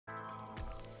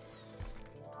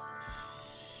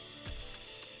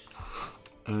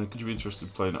Could you be interested in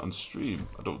playing it on stream?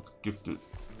 I don't gift it.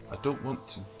 I don't want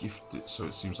to gift it, so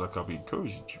it seems like I'll be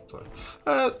encouraging you to play.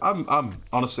 I'm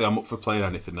honestly, I'm up for playing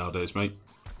anything nowadays, mate.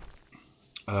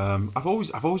 I've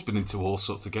always been into all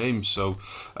sorts of games. So,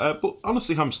 but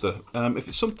honestly, Hamster, if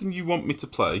it's something you want me to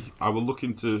play, I will look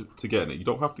into getting it. You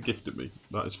don't have to gift it me.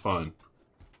 That is fine.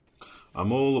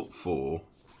 I'm all up for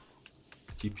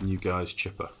keeping you guys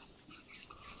chipper.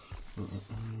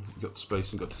 Got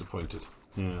space and got disappointed.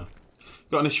 Yeah.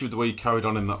 Got an issue with the way you carried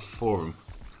on in that forum.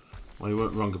 Well, you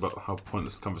weren't wrong about how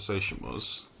pointless the conversation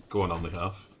was. Go on, only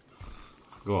half.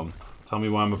 Go on. Tell me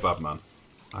why I'm a bad man.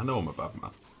 I know I'm a bad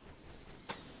man.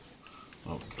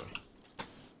 Okay.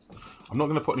 I'm not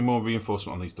going to put any more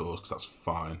reinforcement on these doors because that's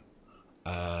fine.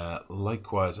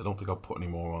 Likewise, I don't think I'll put any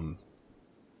more on.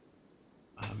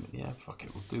 Yeah, fuck it.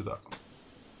 We'll do that.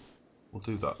 We'll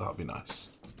do that. That'll be nice.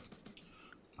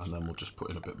 And then we'll just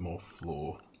put in a bit more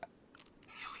floor.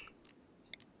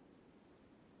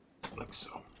 Like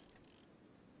so.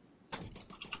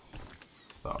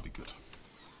 That'll be good.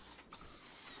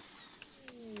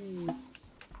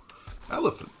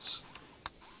 Elephants.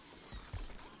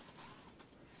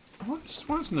 Why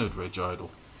is Nerd Rage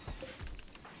idle?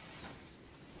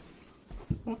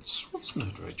 What's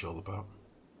Nerd Rage all about?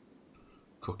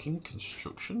 Cooking,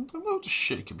 construction, a load of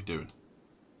shit he could be doing.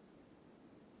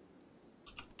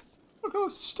 Look at all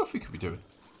this stuff he could be doing.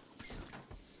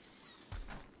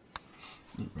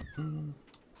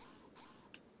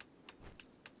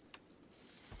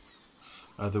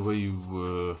 The way you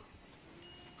were...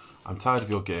 I'm tired of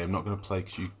your game, not going to play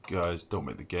because you guys don't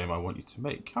make the game I want you to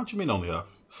make. How do you mean only half?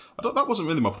 That wasn't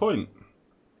really my point.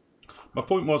 My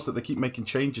point was that they keep making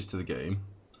changes to the game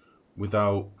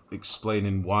without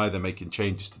explaining why they're making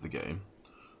changes to the game.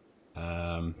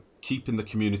 Keeping the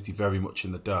community very much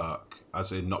in the dark,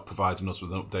 as in not providing us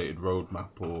with an updated roadmap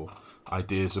or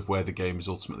ideas of where the game is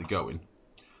ultimately going.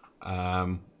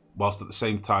 Whilst at the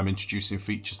same time introducing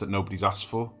features that nobody's asked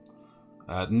for.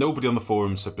 Nobody on the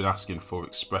forums have been asking for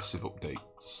expressive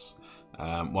updates,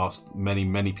 whilst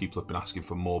many people have been asking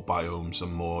for more biomes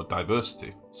and more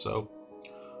diversity. So,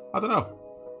 I don't know.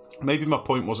 Maybe my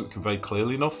point wasn't conveyed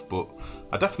clearly enough, but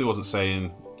I definitely wasn't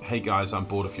saying, hey guys, I'm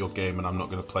bored of your game and I'm not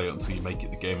going to play it until you make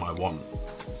it the game I want.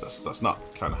 That's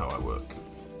not kind of how I work.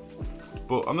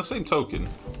 But on the same token,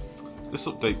 this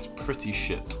update's pretty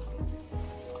shit.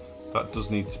 That does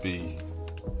need to be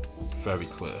very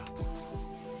clear.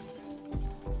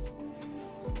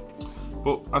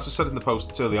 But as I said in the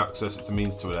post, it's early access, it's a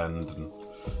means to an end, and,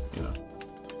 you know,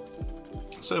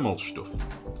 same old stuff.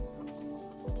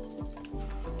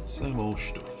 Same old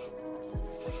stuff.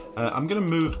 I'm going to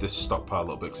move this stockpile a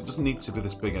little bit, because it doesn't need to be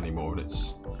this big anymore, and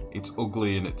it's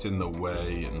ugly and it's in the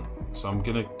way, and so I'm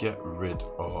going to get rid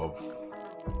of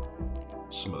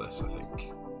some of this, I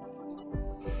think.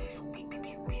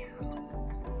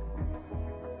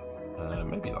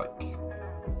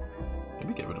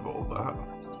 Maybe get rid of all that.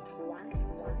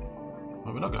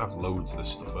 Well, we're not going to have loads of this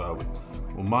stuff, are we?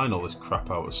 We'll mine all this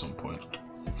crap out at some point.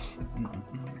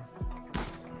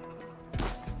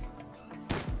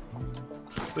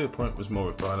 Clear point was more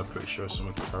refined. I'm pretty sure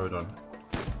someone carried on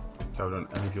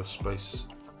any of your space.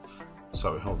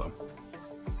 Sorry, hold on.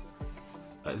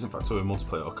 Isn't Factorio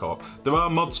multiplayer or co-op? There are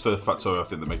mods for Factorio, I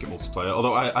think, that make it multiplayer.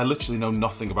 Although I literally know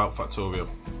nothing about Factorio.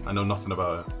 I know nothing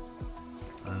about it.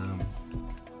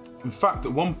 In fact,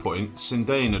 at one point,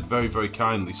 Sindane had very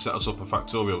kindly set us up a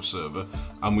Factorio server,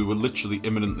 and we were literally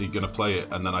imminently going to play it,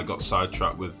 and then I got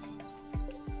sidetracked with...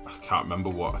 I can't remember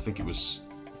what. I think it was...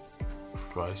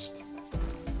 Christ.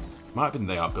 Might have been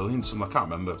They Are Billions, I can't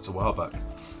remember. It's a while back.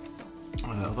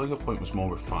 Although your point was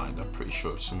more refined, I'm pretty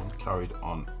sure if someone carried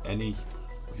on any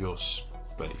of your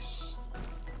space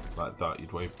like that,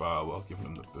 you'd wave bar while giving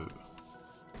them the boot.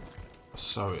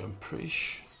 Sorry, I'm pretty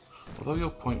sure... Although your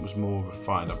point was more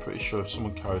refined, I'm pretty sure if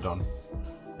someone carried on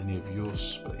any of your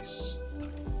space...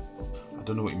 I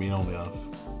don't know what you mean, only half.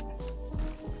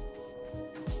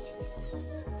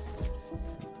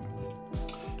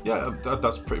 Yeah,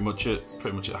 that's pretty much it.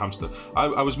 Hamster.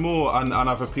 I was more, and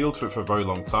I've appealed for it for a very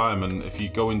long time, and if you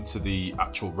go into the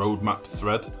actual roadmap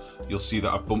thread, you'll see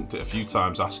that I've bumped it a few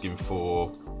times asking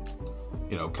for,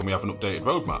 you know, can we have an updated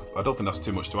roadmap? I don't think that's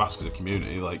too much to ask as a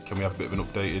community. Like, can we have a bit of an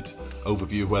updated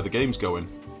overview of where the game's going?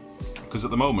 Because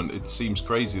at the moment, it seems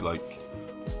crazy, like...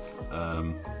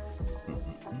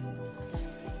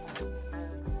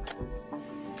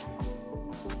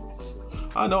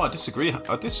 I know, I disagree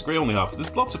only half.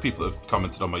 There's lots of people that have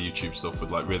commented on my YouTube stuff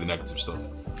with, like, really negative stuff.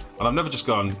 And I've never just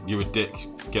gone, you're a dick,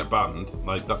 get banned.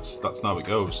 Like, that's not how it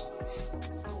goes.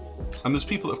 And there's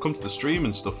people that have come to the stream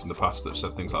and stuff in the past that have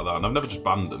said things like that, and I've never just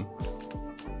banned them.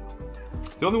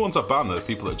 The only ones I ban are the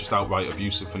people that are just outright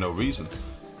abusive for no reason.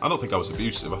 I don't think I was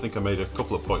abusive. I think I made a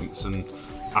couple of points and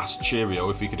asked Cheerio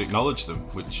if he could acknowledge them,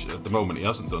 which at the moment he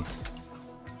hasn't done.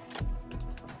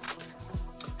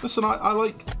 Listen,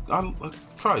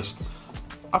 Christ,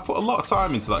 I put a lot of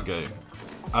time into that game,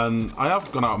 and I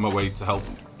have gone out of my way to help,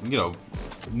 you know,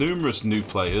 numerous new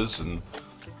players and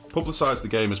publicise the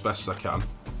game as best as I can.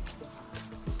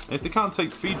 If they can't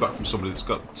take feedback from somebody that's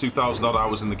got 2,000 odd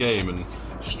hours in the game and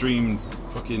streamed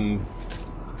fucking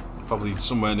probably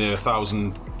somewhere near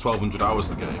 1,000, 1,200 hours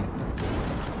of the game,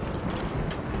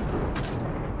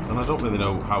 and I don't really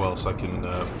know how else I can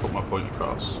put my point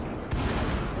across.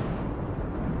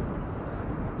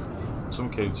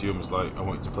 Someone came to you and was like, I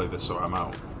want you to play this or I'm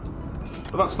out.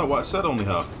 But that's not what I said, only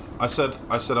half. I said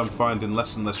I'm finding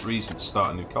less and less reason to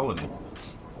start a new colony.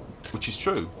 Which is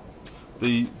true.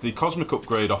 The Cosmic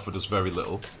upgrade offered us very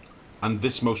little, and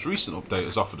this most recent update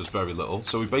has offered us very little,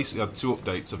 so we basically had 2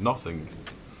 updates of nothing.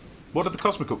 What did the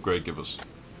Cosmic upgrade give us?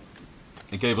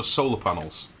 It gave us solar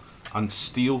panels, and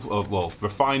steel, well,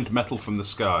 refined metal from the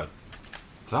sky.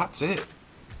 That's it.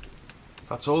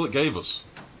 That's all it gave us.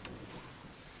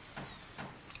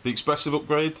 The Expressive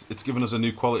upgrade, it's given us a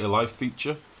new quality of life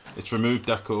feature. It's removed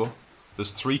decor.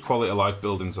 There's 3 quality of life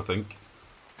buildings, I think.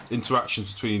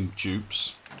 Interactions between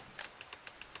dupes.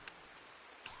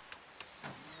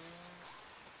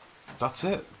 That's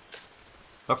it.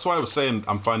 That's why I was saying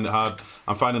I'm finding it hard.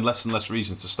 I'm finding less and less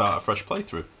reason to start a fresh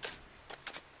playthrough.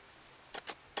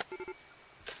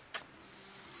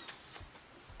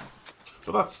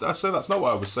 But I say that's not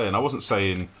what I was saying. I wasn't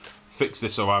saying fix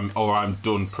this or I'm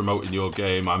done promoting your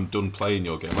game, I'm done playing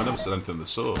your game. I never said anything of the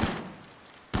sort.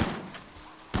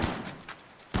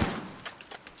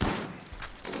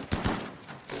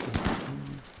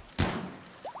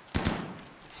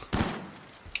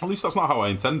 At least that's not how I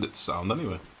intend it to sound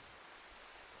anyway.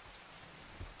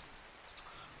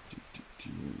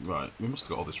 Right, we must have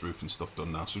got all this roofing stuff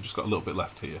done now, so we've just got a little bit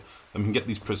left here. Then we can get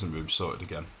these prison rooms sorted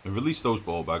again. And release those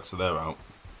ball bags so they're out.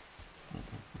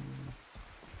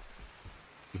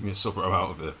 Give me a supper, I'm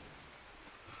out of here.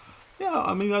 Yeah,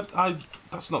 I mean,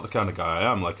 that's not the kind of guy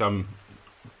I am. Like,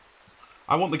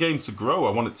 I want the game to grow,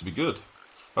 I want it to be good.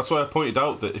 That's why I pointed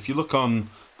out that if you look on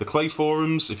the Clay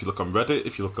forums, if you look on Reddit,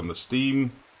 if you look on the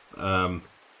Steam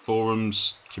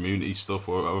forums, community stuff,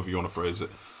 or however you want to phrase it,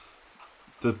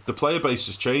 the player base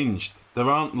has changed. There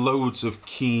aren't loads of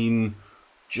keen,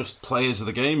 just players of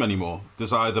the game anymore.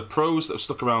 There's either pros that have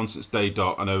stuck around since day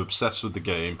dot and are obsessed with the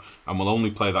game and will only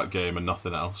play that game and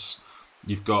nothing else.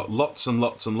 You've got lots and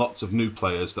lots and lots of new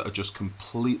players that are just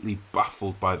completely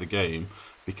baffled by the game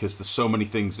because there's so many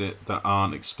things that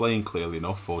aren't explained clearly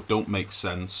enough or don't make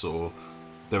sense, or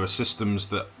there are systems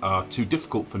that are too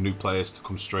difficult for new players to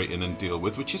come straight in and deal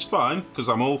with, which is fine, because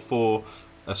I'm all for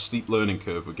a steep learning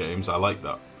curve with games. I like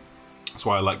that. That's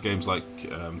why I like games like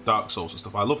Dark Souls and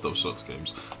stuff. I love those sorts of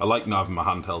games. I like not having my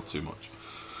hand held too much.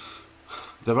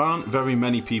 There aren't very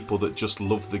many people that just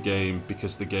love the game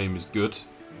because the game is good,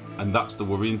 and that's the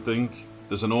worrying thing.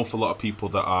 There's an awful lot of people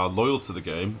that are loyal to the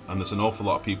game, and there's an awful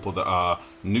lot of people that are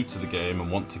new to the game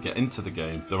and want to get into the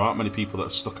game. There aren't many people that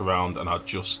have stuck around and are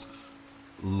just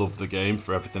love the game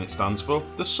for everything it stands for.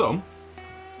 There's some,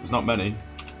 there's not many,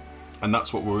 and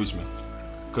that's what worries me.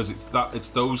 Because it's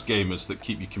those gamers that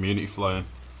keep your community flying.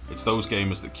 It's those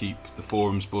gamers that keep the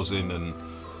forums buzzing and,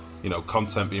 you know,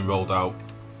 content being rolled out.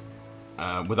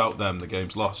 Without them, the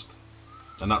game's lost.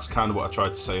 And that's kind of what I tried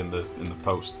to say in the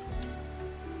post.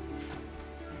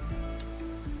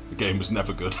 The game was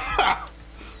never good.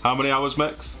 How many hours,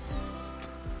 Mex?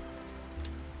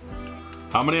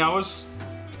 How many hours?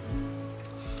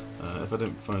 If I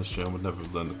didn't find Jay, I would never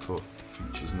have learned the core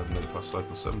features, never made it past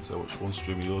cycle 70. I watched one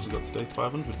stream of yours and got today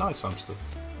 500. Nice, hamster.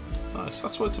 Nice.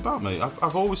 That's what it's about, mate.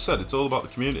 I've always said it's all about the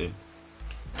community.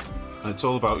 And it's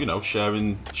all about, you know,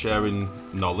 sharing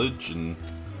knowledge and,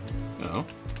 you know.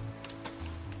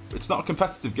 It's not a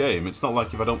competitive game. It's not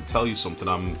like if I don't tell you something,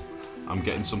 I'm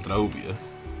getting something over you.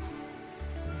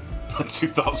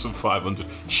 2,500.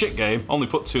 Shit game. Only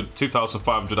put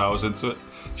 2,500 hours into it.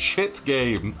 Shit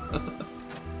game.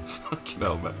 Fucking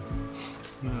hell, man.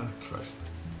 Oh, Christ.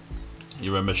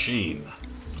 You're a machine.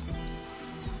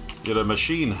 You're a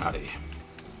machine, Harry.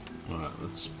 Alright,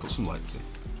 let's put some lights in.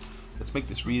 Let's make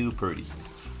this real pretty.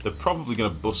 They're probably going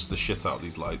to bust the shit out of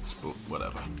these lights, but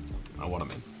whatever. I want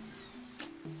them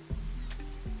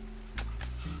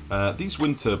in. These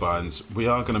wind turbines, we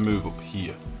are going to move up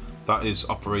here. That is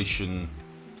Operation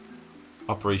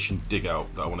Dig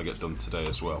Out that I want to get done today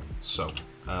as well. So,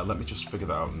 let me just figure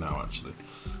that out now, actually.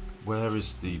 Where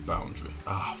is the boundary?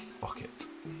 Ah, fuck it.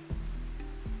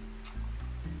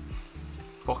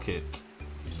 Fuck it.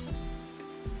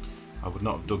 I would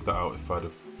not have dug that out if I'd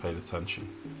have paid attention.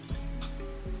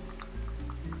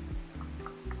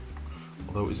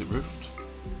 Although, is it roofed?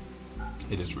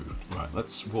 It is roofed. Right,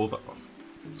 let's wall that off.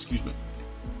 Excuse me.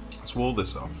 Let's wall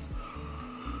this off.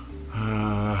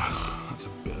 That's a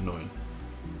bit annoying.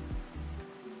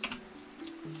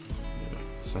 Yeah,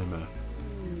 same here.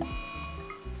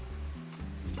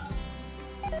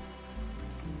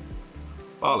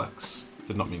 Alex,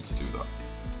 did not mean to do that.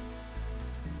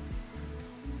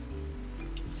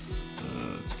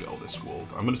 Let's get all this walled.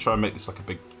 I'm going to try and make this like a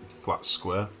big flat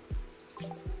square.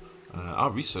 Our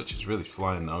research is really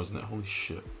flying now, isn't it? Holy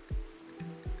shit.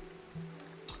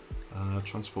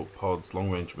 Transport pods, long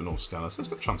range mineral scanners. Let's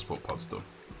get transport pods done.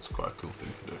 It's quite a cool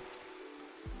thing to do.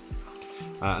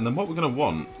 And then what we're going to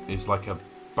want is like a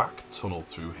back tunnel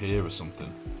through here or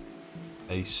something.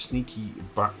 A sneaky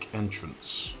back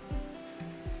entrance.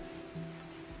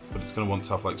 But it's going to want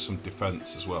to have like some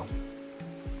defense as well.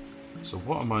 So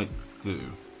what I might do,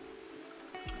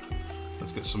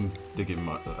 let's get some digging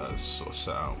sort of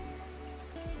set out.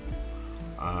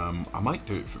 I might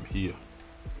do it from here,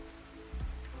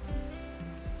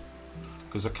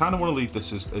 because I kind of want to leave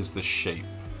this as the shape.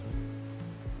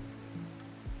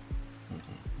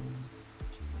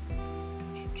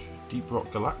 Deep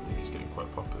Rock Galactic is getting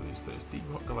quite popular these days. Deep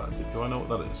Rock Galactic, do I know what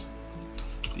that is?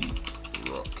 Deep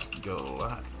Rock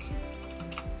Galactic.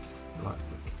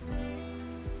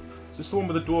 Is this the one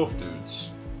with the dwarf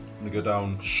dudes? And they go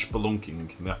down spelunking and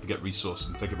they have to get resources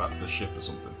and take it back to the ship or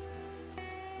something?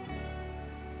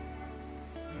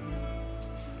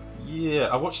 Yeah,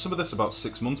 I watched some of this about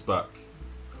 6 months back,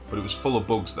 but it was full of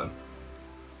bugs then.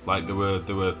 Like there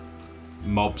were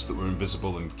mobs that were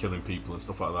invisible and killing people and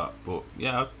stuff like that. But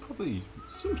yeah, probably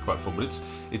seems quite fun. But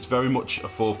it's very much a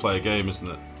 4-player game, isn't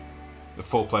it? A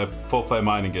 4-player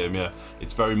mining game. Yeah,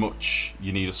 it's very much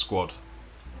you need a squad.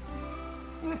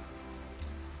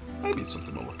 Maybe it's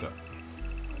something we'll look at.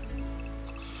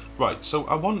 Right, so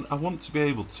I want to be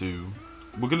able to.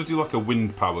 We're going to do like a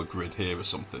wind power grid here or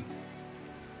something.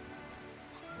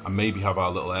 And maybe have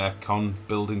our little aircon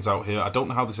buildings out here. I don't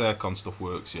know how this aircon stuff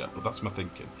works yet, but that's my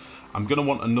thinking. I'm going to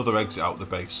want another exit out the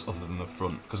base other than the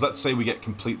front. Because let's say we get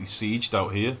completely sieged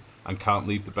out here and can't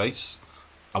leave the base.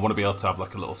 I want to be able to have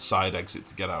like a little side exit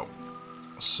to get out.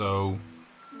 So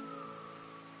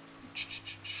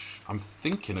I'm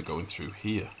thinking of going through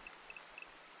here.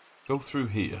 Go through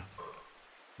here.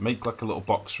 Make like a little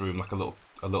box room, like a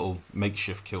little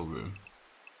makeshift kill room.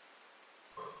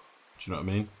 Do you know what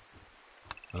I mean?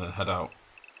 And then head out.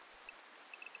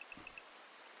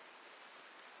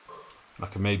 I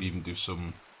can maybe even dig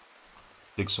some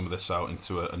of this out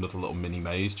into another little mini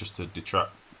maze just to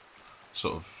detract,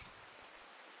 sort of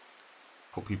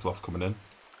put people off coming in.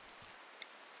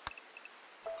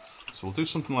 So we'll do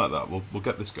something like that. We'll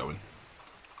get this going.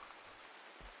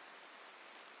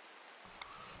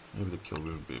 Maybe the kill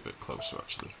room would be a bit closer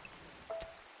actually.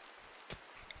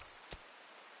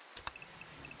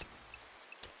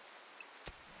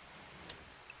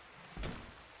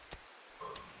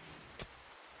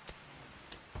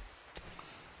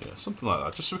 Yeah, something like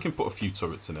that, just so we can put a few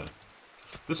turrets in here.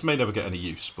 This may never get any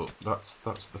use, but that's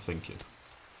the thinking.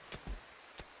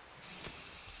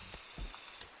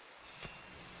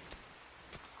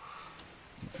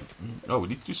 Oh, we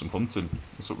need to do some hunting.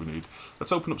 That's what we need.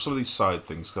 Let's open up some of these side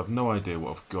things, because I have no idea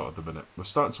what I've got at the minute. We're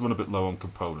starting to run a bit low on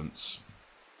components.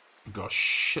 We've got a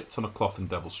shit ton of cloth and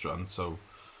devil strand, so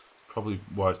probably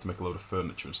wise to make a load of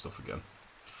furniture and stuff again.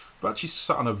 But actually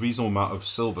sat on a reasonable amount of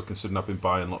silver, considering I've been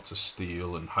buying lots of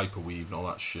steel and hyperweave and all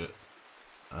that shit.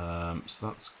 So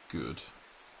that's good.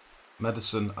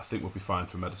 Medicine, I think we'll be fine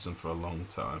for medicine for a long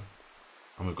time.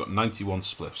 And we've got 91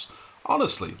 spliffs.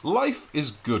 Honestly, life is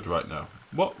good right now.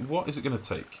 What is it going to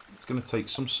take? It's going to take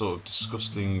some sort of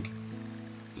disgusting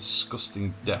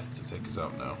death to take us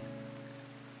out now.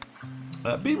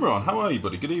 Beameron, how are you,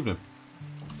 buddy? Good evening.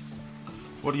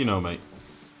 What do you know, mate?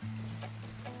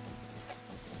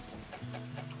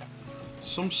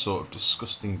 Some sort of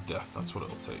disgusting death, that's what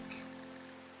it'll take.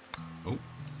 Oh.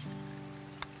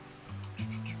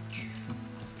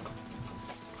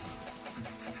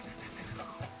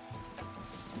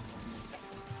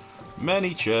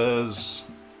 Many chairs.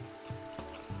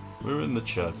 We're in the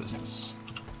chair business.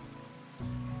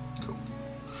 Cool.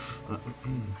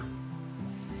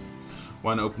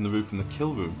 Why not open the roof in the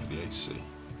kill room for the AC?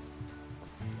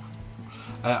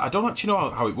 I don't actually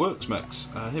know how it works, Mex.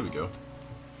 Here we go.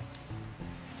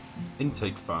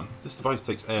 Intake fan. This device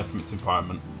takes air from its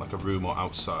environment, like a room or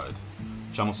outside,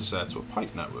 channels this air to a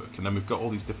pipe network, and then we've got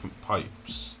all these different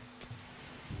pipes.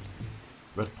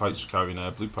 Red pipes for carrying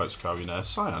air, blue pipes for carrying air,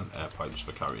 cyan air pipes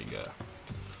for carrying air.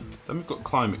 Then we've got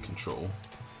climate control.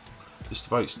 This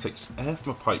device takes air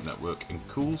from a pipe network and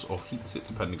cools or heats it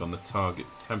depending on the target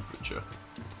temperature.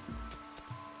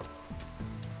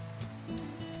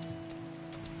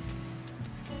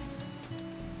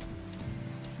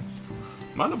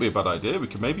 Might not be a bad idea. We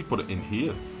could maybe put it in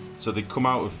here. So they come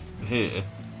out of here,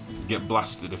 get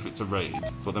blasted if it's a raid,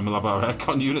 but then we'll have our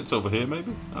aircon units over here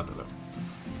maybe? I don't know.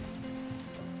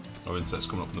 Or insects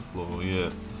coming up on the floor,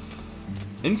 yeah.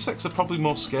 Insects are probably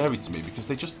more scary to me because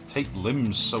they just take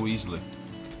limbs so easily.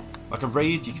 Like a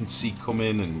raid you can see come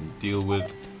in and deal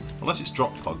with. Unless it's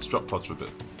drop pods. Drop pods are a bit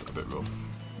rough.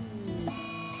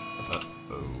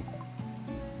 Uh-oh.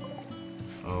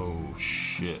 Oh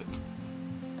shit.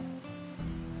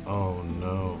 Oh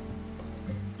no.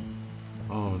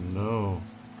 Oh no.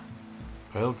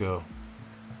 Pale girl.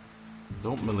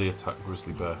 Don't melee attack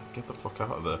grizzly bear. Get the fuck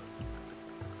out of there.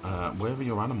 Where are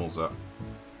your animals at?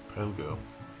 Pale girl.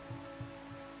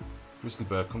 Grizzly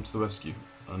bear, come to the rescue.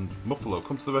 And Muffalo,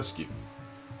 come to the rescue.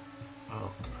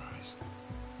 Oh Christ.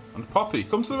 And Poppy,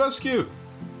 come to the rescue!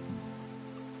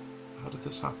 How did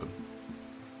this happen?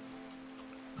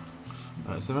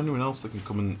 Is there anyone else that can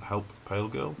come and help Pale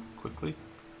girl quickly?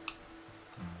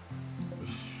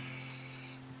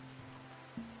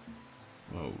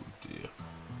 Oh dear.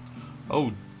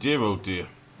 Oh dear, oh dear.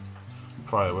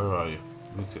 Pryor, where are you?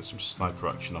 We need to get some sniper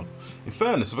action on. In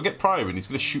fairness, if I get Pryor in, he's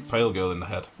going to shoot Pale girl in the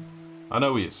head. I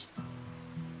know he is.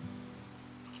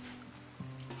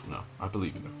 No, I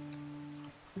believe in him.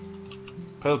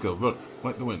 Pale girl, run.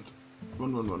 Like the wind.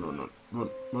 Run, run, run, run, run. Run,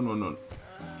 run, run, run.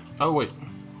 Oh, wait.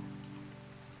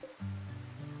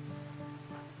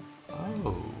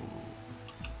 Oh.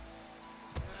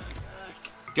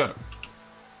 Get him.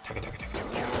 Take it, take it, take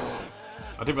it.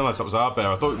 I didn't realise that was our bear.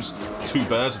 I thought it was two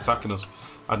bears attacking us.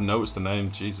 I hadn't noticed the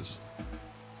name. Jesus.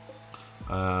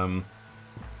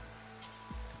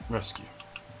 Rescue.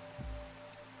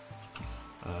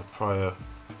 Pryor,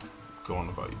 go on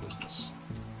about your business.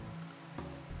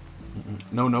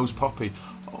 No nose, Poppy.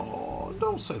 Oh,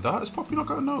 don't say that. Has Poppy not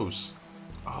got a nose?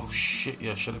 Oh shit,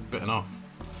 yeah, should have bitten off.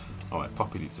 Alright,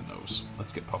 Poppy needs a nose.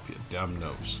 Let's get Poppy a damn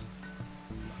nose.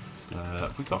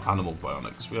 Have we got animal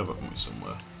bionics? We have, haven't we,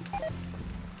 somewhere?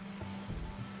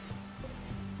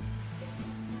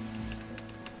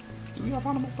 Do we have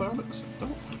animal bionics? I don't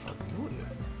know if I do it yet.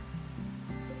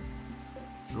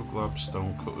 Drug lab,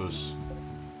 stone cutters,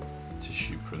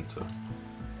 tissue printer.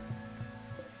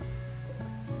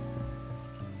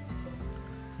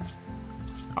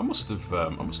 I must have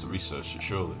researched it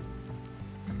surely.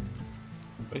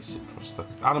 Basic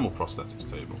prosthetics, animal prosthetics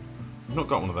table. We've not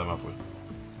got one of them, have we?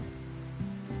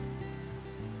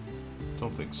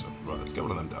 Don't think so. Right, let's get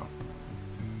one of them down.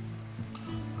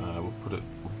 We'll put it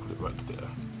right there,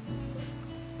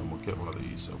 and we'll get one of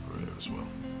these over here as well.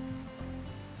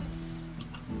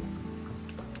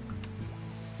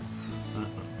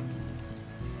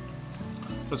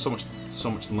 There's so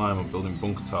much lime on building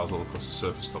bunker tiles all across the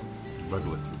surface. Stop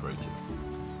regolith from breaking.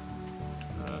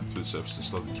 Through the surface to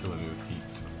slowly killing me with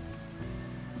heat.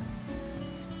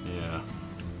 Yeah.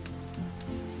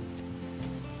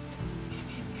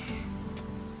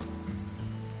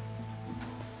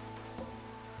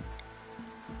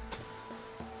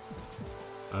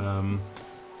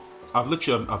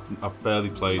 I've barely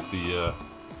played the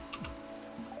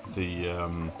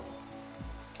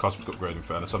Cosmic Upgrade, in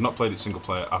fairness. I've not played it single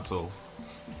player at all.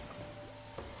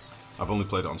 I've only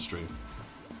played it on stream.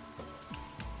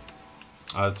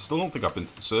 I still don't think I've been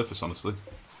to the surface, honestly.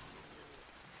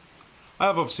 I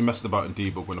have obviously messed about in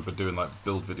debug when I've been doing like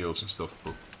build videos and stuff,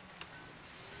 but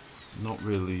not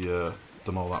really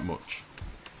done all that much.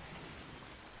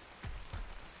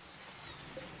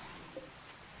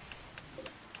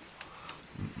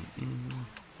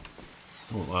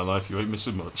 Won't lie, life, you ain't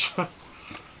missing much.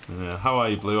 Yeah, how are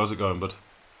you, Blue? How's it going, bud?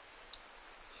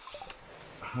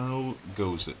 How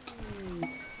goes it?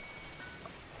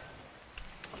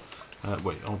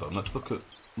 Wait, hold on. Let's look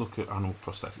at animal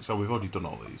prosthetics. Oh, we've already done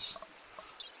all these.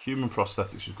 Human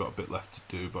prosthetics, we've got a bit left to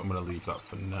do, but I'm going to leave that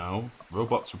for now.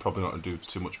 Robots, we're probably not going to do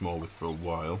too much more with for a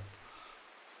while.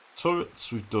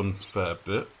 Turrets, we've done a fair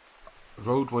bit.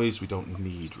 Roadways, we don't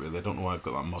need, really. I don't know why I've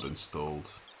got that mod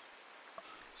installed.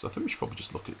 So I think we should probably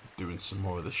just look at doing some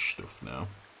more of this stuff now.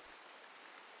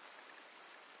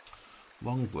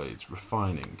 Long blades,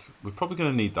 refining. We're probably going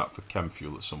to need that for chem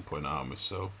fuel at some point, aren't we?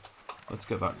 So let's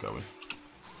get that going.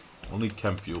 We'll need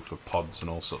chem fuel for pods and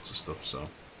all sorts of stuff. So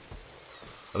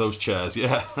are those chairs?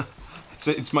 Yeah,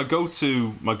 it's my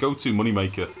go-to money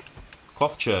maker.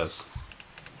 Cloth chairs.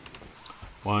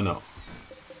 Why not?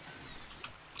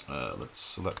 Let's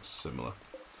select similar.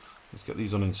 Let's get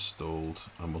these uninstalled,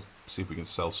 and we'll see if we can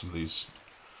sell some of these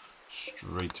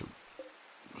straight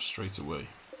away.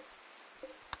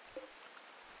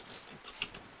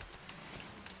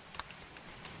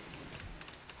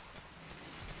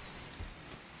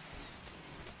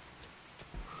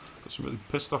 Got some really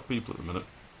pissed off people at the minute.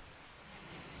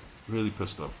 Really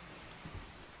pissed off.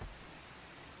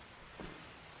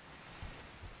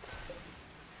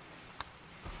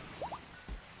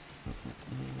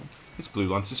 It's Blue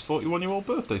Lance's 41-year-old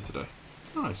birthday today.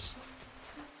 Nice.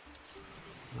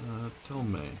 Tell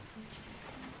me.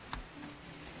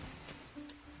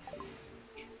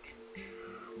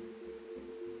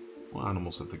 What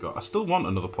animals have they got? I still want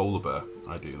another polar bear,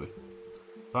 ideally.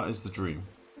 That is the dream.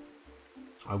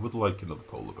 I would like another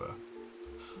polar bear.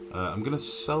 I'm going to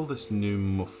sell this new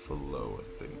muffalo, I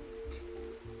think.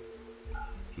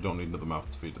 We don't need another mouth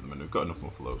to feed at the minute. We've got enough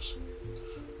muffalos.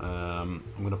 I'm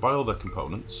going to buy all their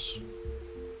components.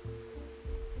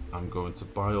 I'm going to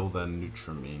buy all their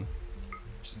nutrimine,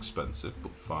 which is expensive,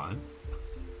 but fine.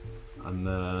 And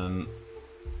then,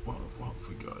 what have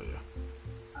we got here?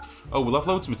 Oh, we'll have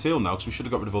loads of material now, because we should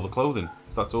have got rid of all the clothing.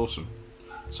 So that's awesome.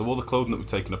 So all the clothing that we've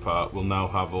taken apart will now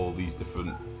have all these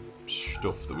different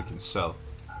stuff that we can sell,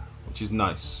 which is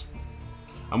nice.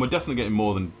 And we're definitely getting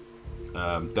more than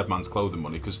Dead Man's Clothing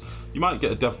money, because you might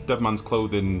get a Dead Man's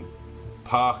Clothing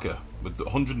parka with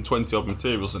 120 odd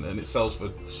materials in it, and it sells for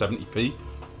 70p.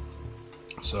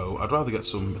 So I'd rather get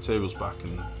some materials back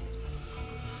and,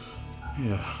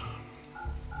 yeah,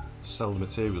 sell the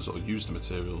materials or use the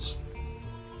materials.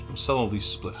 We'll sell all these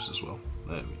spliffs as well.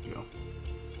 There we go.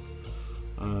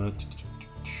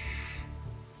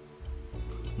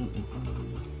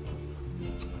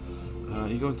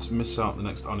 You're going to miss out the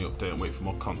next Oni update and wait for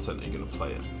more content. Are you going to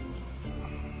play it?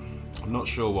 I'm not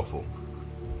sure, Waffle.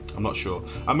 I'm not sure.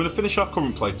 I'm going to finish our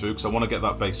current playthrough because I want to get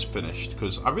that base finished,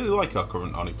 because I really like our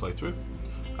current Oni playthrough.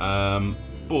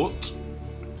 But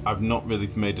I've not really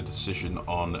made a decision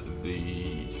on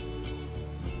the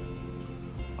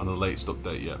latest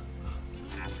update yet.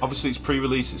 Obviously it's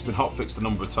pre-release, it's been hotfixed a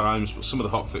number of times, but some of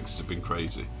the hotfixes have been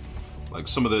crazy. Like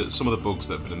some of the bugs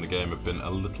that have been in the game have been a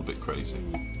little bit crazy.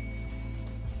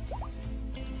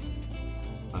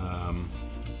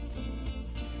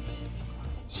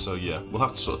 So yeah, we'll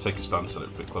have to sort of take a stance on it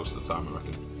a bit closer to the time, I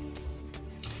reckon.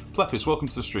 Plepis, welcome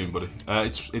to the stream, buddy.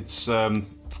 It's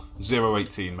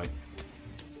 018, mate.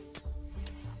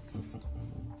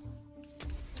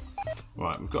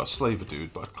 Right, we've got a slaver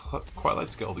dude, but I'd quite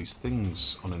like to get all these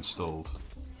things uninstalled.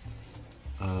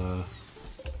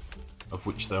 Of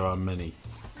which there are many.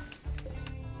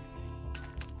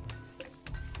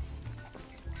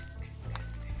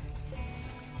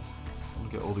 I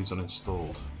want to get all these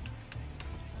uninstalled.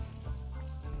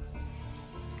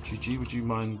 GG, would you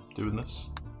mind doing this?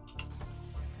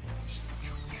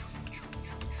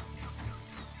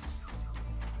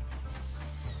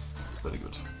 Very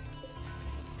good.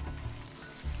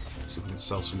 So we can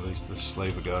sell some of these to this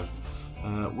slaver guy.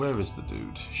 Where is the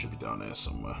dude? Should be down here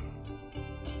somewhere.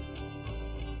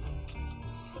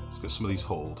 Let's get some of these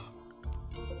hauled.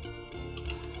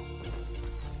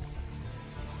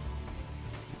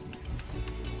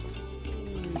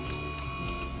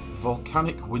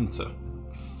 Volcanic winter.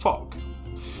 Fog.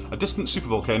 A distant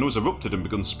supervolcano has erupted and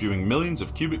begun spewing millions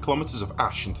of cubic kilometers of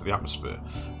ash into the atmosphere.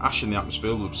 Ash in the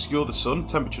atmosphere will obscure the sun,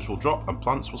 temperatures will drop, and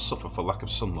plants will suffer for lack of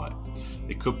sunlight.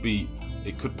 It could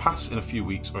pass in a few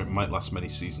weeks, or it might last many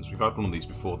seasons. We've had one of these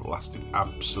before that lasted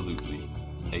absolutely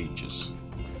ages.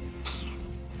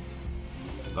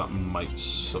 That might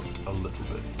suck a little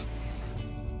bit.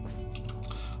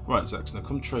 Right, Zax, now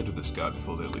come trade with this guy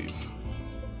before they leave.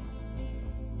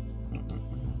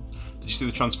 Did you see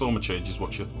the transformer changes?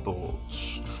 What's your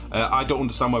thoughts? I don't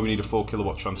understand why we need a 4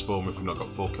 kilowatt transformer if we've not got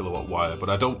 4 kilowatt wire, but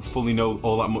I don't fully know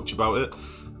all that much about it.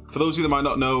 For those of you that might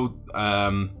not know,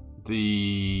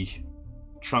 the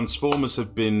transformers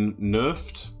have been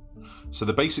nerfed. So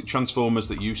the basic transformers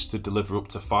that used to deliver up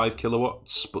to 5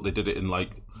 kilowatts, but they did it in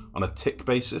on a tick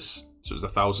basis. So it was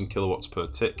 1,000 kilowatts per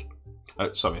tick.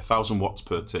 Sorry, 1,000 watts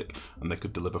per tick, and they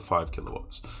could deliver 5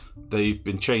 kilowatts. They've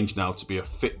been changed now to be a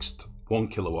fixed 1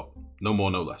 kilowatt, no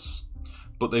more, no less.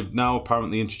 But they've now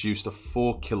apparently introduced a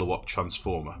 4 kilowatt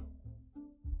transformer.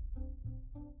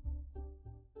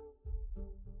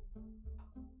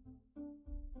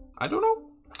 I don't know.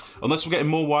 Unless we're getting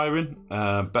more wiring,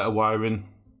 better wiring,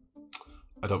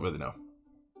 I don't really know.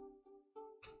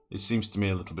 It seems to me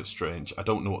a little bit strange. I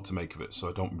don't know what to make of it, so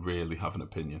I don't really have an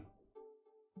opinion.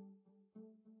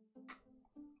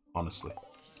 Honestly.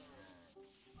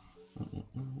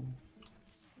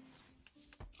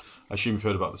 I assume you've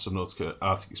heard about the Subnautica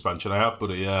Arctic expansion. I have, but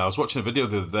yeah, I was watching a video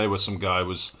the other day where some guy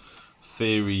was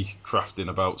theory crafting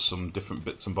about some different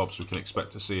bits and bobs we can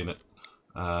expect to see in it.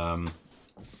 I'm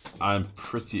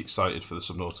pretty excited for the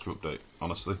Subnautica update,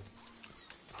 honestly.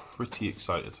 Pretty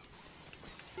excited.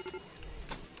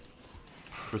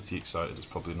 Pretty excited is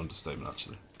probably an understatement,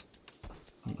 actually.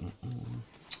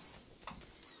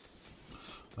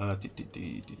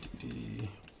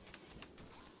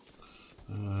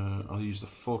 I'll use the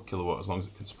 4 kilowatt as long as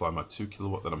it can supply my 2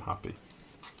 kilowatt, then I'm happy.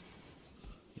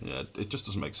 Yeah, it just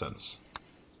doesn't make sense.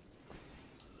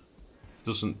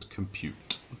 Doesn't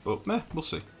compute, but meh, we'll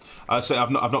see. I say I've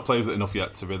not played with it enough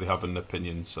yet to really have an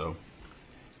opinion, so.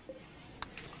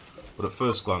 But at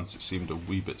first glance, it seemed a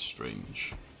wee bit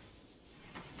strange.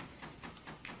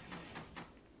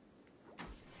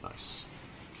 Nice.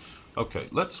 Okay,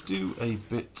 let's do a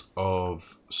bit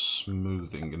of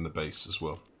smoothing in the base as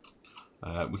well.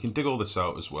 We can dig all this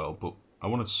out as well, but I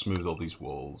want to smooth all these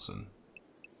walls and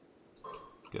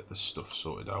get this stuff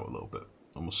sorted out a little bit.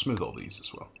 And we'll smooth all these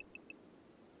as well.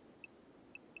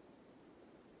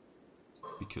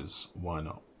 Because why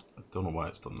not? I don't know why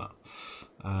it's done that.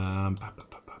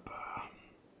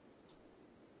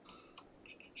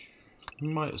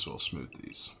 Might as well smooth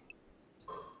these.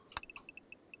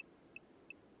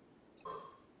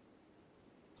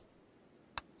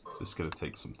 This is going to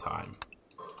take some time.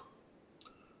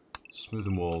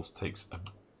 Smoothing walls takes a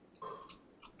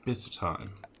bit of time.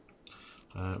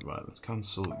 Right, let's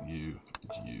cancel you,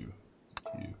 you,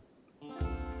 and you.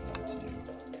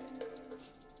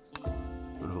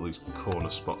 Rid of all these corner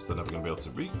spots they're never going to be able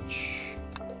to reach.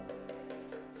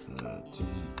 D.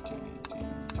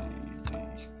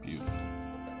 Beautiful.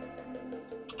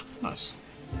 Nice.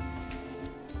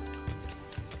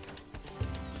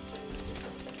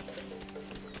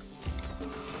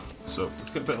 So let's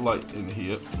get a bit of light in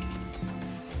here.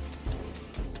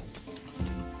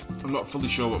 I'm not fully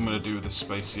sure what I'm going to do with this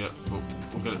space yet, but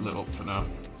we'll get it lit up for now.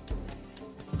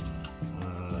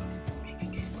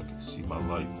 If I can see my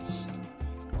lights.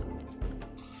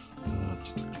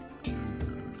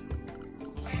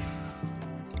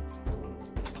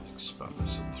 Let's expand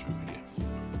this up through here.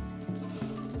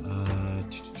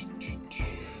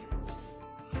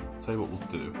 Tell you what we'll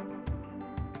do.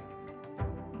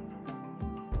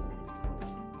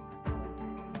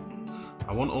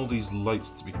 I want all these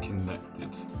lights to be connected.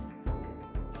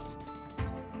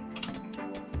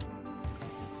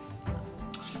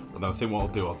 But then I think what I'll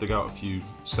do, I'll dig out a few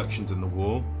sections in the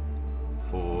wall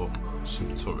for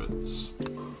some turrets.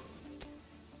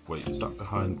 Wait, is that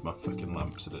behind my fucking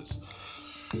lamps? It is.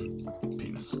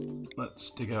 Penis.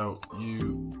 Let's dig out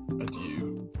you and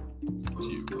you and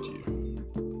you and you.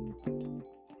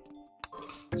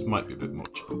 This might be a bit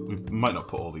much, but we might not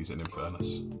put all these in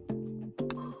fairness.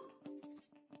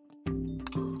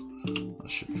 That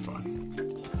should be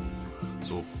fine.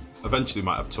 So eventually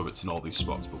might have turrets in all these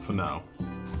spots, but for now.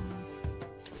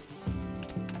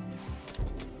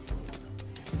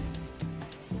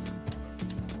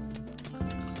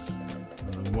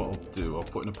 And then what I'll do, I'll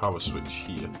put in a power switch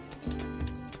here.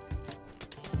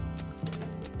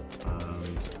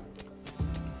 And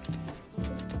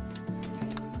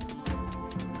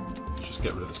let's just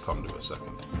get rid of this conduit a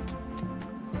second.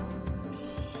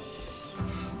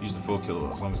 Use the 4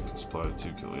 kilowatt as long as it can supply the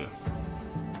 2 kilowatt, yeah.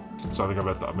 So I think I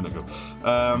read that a minute ago.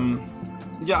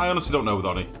 Yeah, I honestly don't know with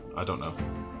Oni. I don't know.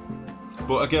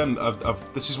 But again,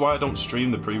 this is why I don't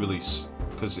stream the pre-release,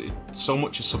 because so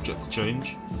much is subject to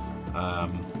change.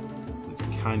 It's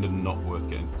kind of not worth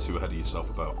getting too ahead of yourself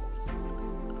about.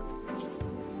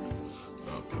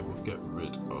 Okay, we'll get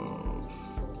rid of...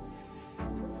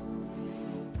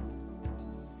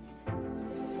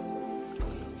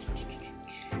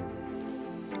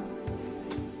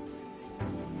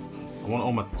 I want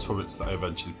all my turrets that I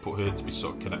eventually put here to be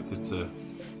sort of connected to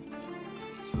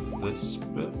this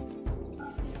bit.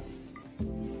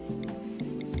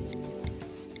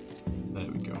 There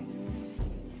we go.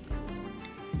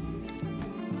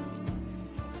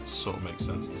 Sort of makes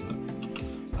sense, doesn't it?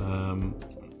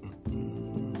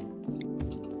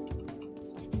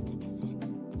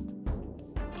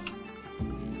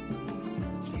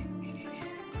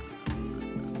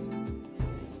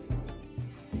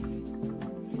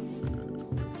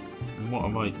 What I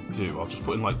might do, I'll just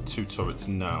put in like 2 turrets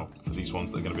now for these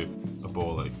ones that are going to be a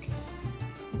ball lake.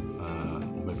 Or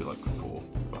maybe like 4.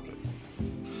 Okay.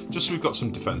 Just so we've got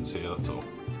some defense here, that's all.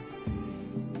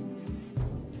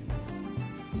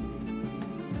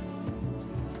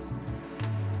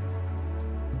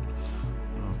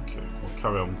 Okay, we'll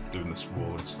carry on doing this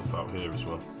wall and stuff out here as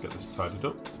well. Get this tidied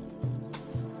up.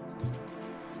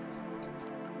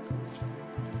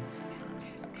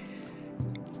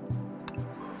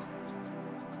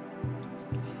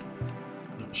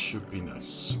 That should be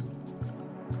nice.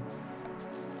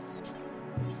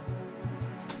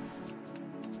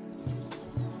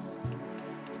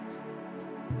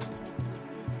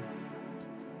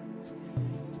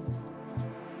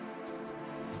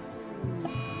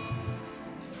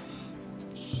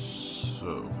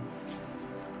 So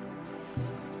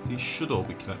these should all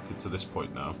be connected to this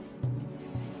point now,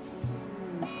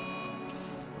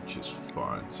 which is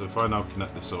fine. So if I now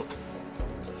connect this up,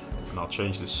 and I'll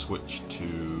change this switch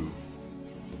to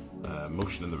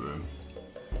motion in the room.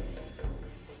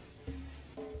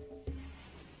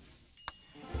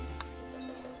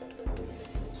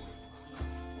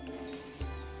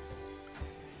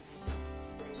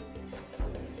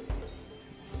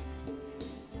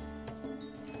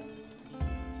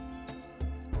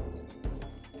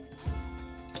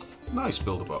 Nice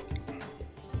build-up.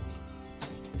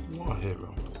 What a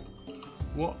hero.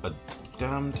 What a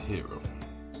damned hero.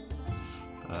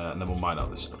 And then we'll mine out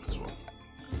this stuff as well.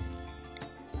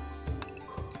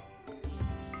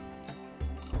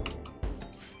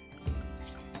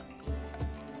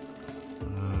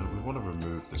 We want to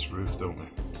remove this roof, don't we?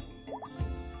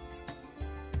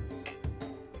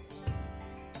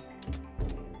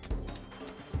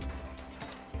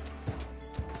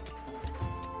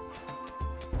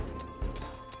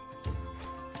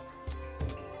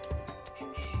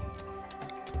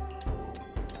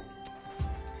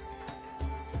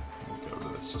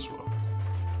 As well.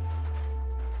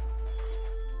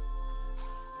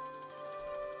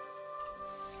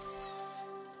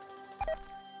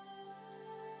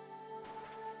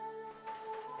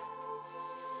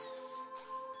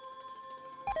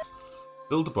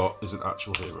 Build-a-bot is an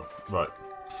actual hero. Right.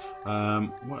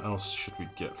 What else should we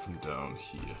get from down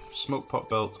here? Smoke pot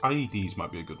belts. IEDs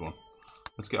might be a good one.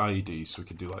 Let's get IEDs so we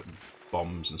can do like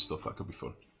bombs and stuff. That could be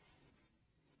fun.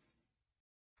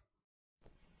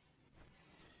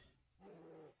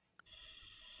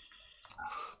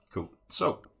 Cool.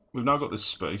 So, we've now got this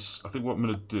space. I think what I'm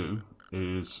going to do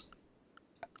is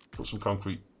put some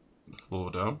concrete floor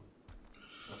down.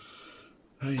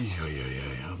 Hey,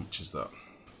 how much is that?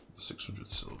 600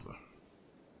 silver.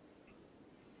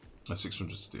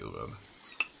 600 steel, rather.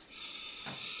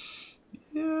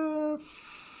 Yeah,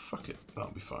 fuck it.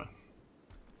 That'll be fine.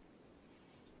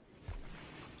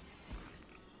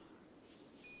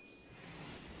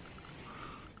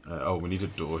 Oh, we need a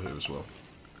door here as well.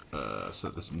 So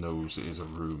that this knows it is a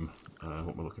room.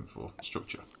 What we're looking for.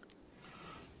 Structure.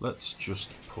 Let's just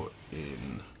put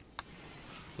in...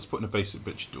 Let's put in a basic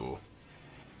bitch door.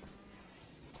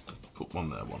 Put one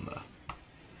there, one there.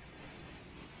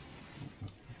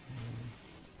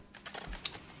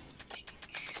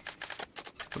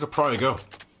 Look at Pryor go.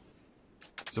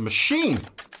 It's a machine!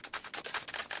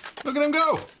 Look at him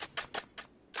go!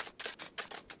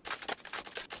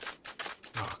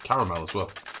 Oh, caramel as well.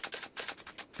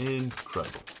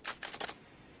 Incredible.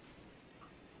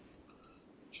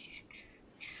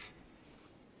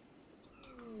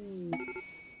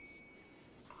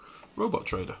 Robot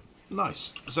trader.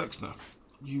 Nice. Zexner,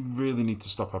 you really need to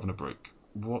stop having a break.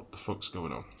 What the fuck's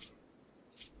going on?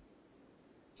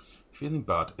 Feeling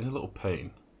bad, in a little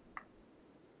pain.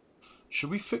 Should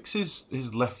we fix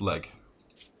his left leg?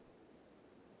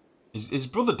 His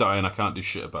brother dying I can't do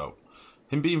shit about.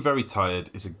 Him being very tired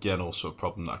is again also a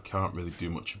problem that I can't really do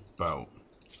much about.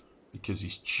 Because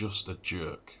he's just a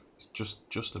jerk. He's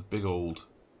just a big old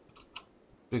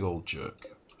jerk.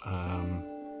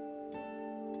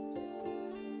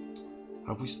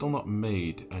 Have we still not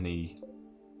made any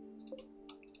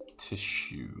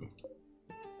tissue?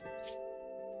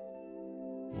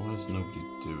 Why is nobody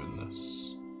doing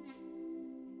this?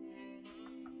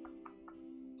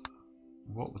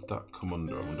 What would that come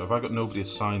under? I wonder. Have I got nobody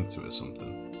assigned to it or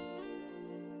something?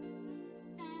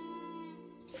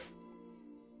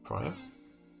 Pryor?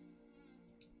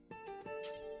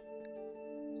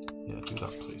 Yeah, do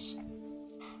that, please.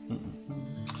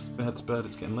 Gonna head to bed.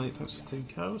 It's getting late. Thanks for taking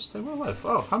care of us. Stay well, life.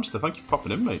 Oh, Hamster, thank you for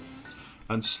popping in, mate.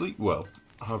 And sleep well.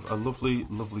 Have a lovely,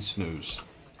 lovely snooze.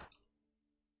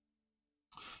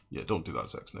 Yeah, don't do that,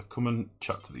 Zexner. Come and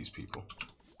chat to these people.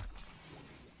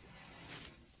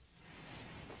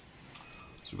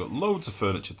 So we've got loads of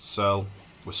furniture to sell.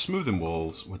 We're smoothing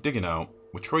walls. We're digging out.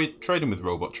 We're trading with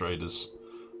robot traders.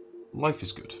 Life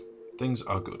is good. Things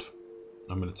are good.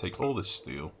 I'm going to take all this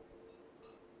steel.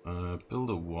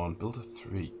 Builder 1, builder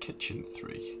 3, kitchen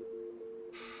 3.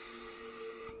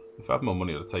 If I had more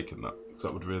money, I'd have taken that. So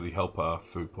that would really help our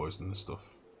food poisoning and stuff.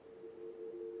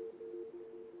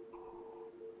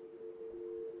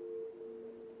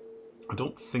 I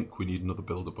don't think we need another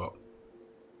builder bot.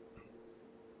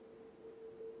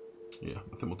 Yeah,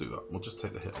 I think we'll do that. We'll just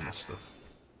take the hit on this stuff.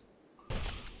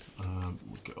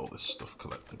 We'll get all this stuff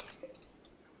collected.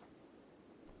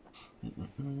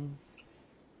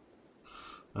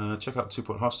 Check out 2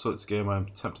 Point Hostel. It's a game I'm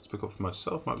tempted to pick up for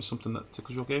myself. Might be something that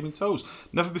tickles your gaming toes.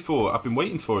 Never before. I've been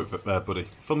waiting for it, buddy.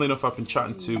 Funnily enough, I've been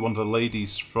chatting to one of the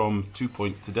ladies from 2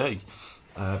 Point today.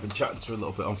 I've been chatting to her a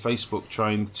little bit on Facebook,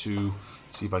 trying to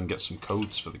see if I can get some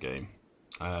codes for the game.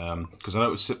 Because I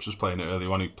know Sips was playing it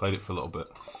earlier on. He played it for a little bit,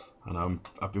 and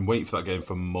I've been waiting for that game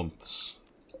for months.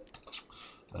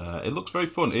 It looks very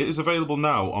fun. It is available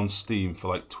now on Steam for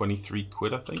like 23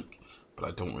 quid, I think. But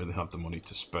I don't really have the money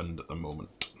to spend at the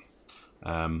moment.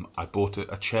 I bought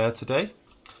a chair today,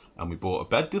 and we bought a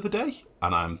bed the other day,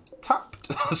 and I'm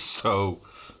tapped. So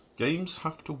games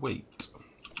have to wait.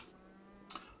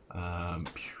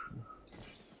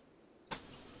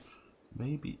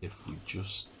 Maybe if we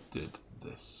just did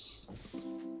this.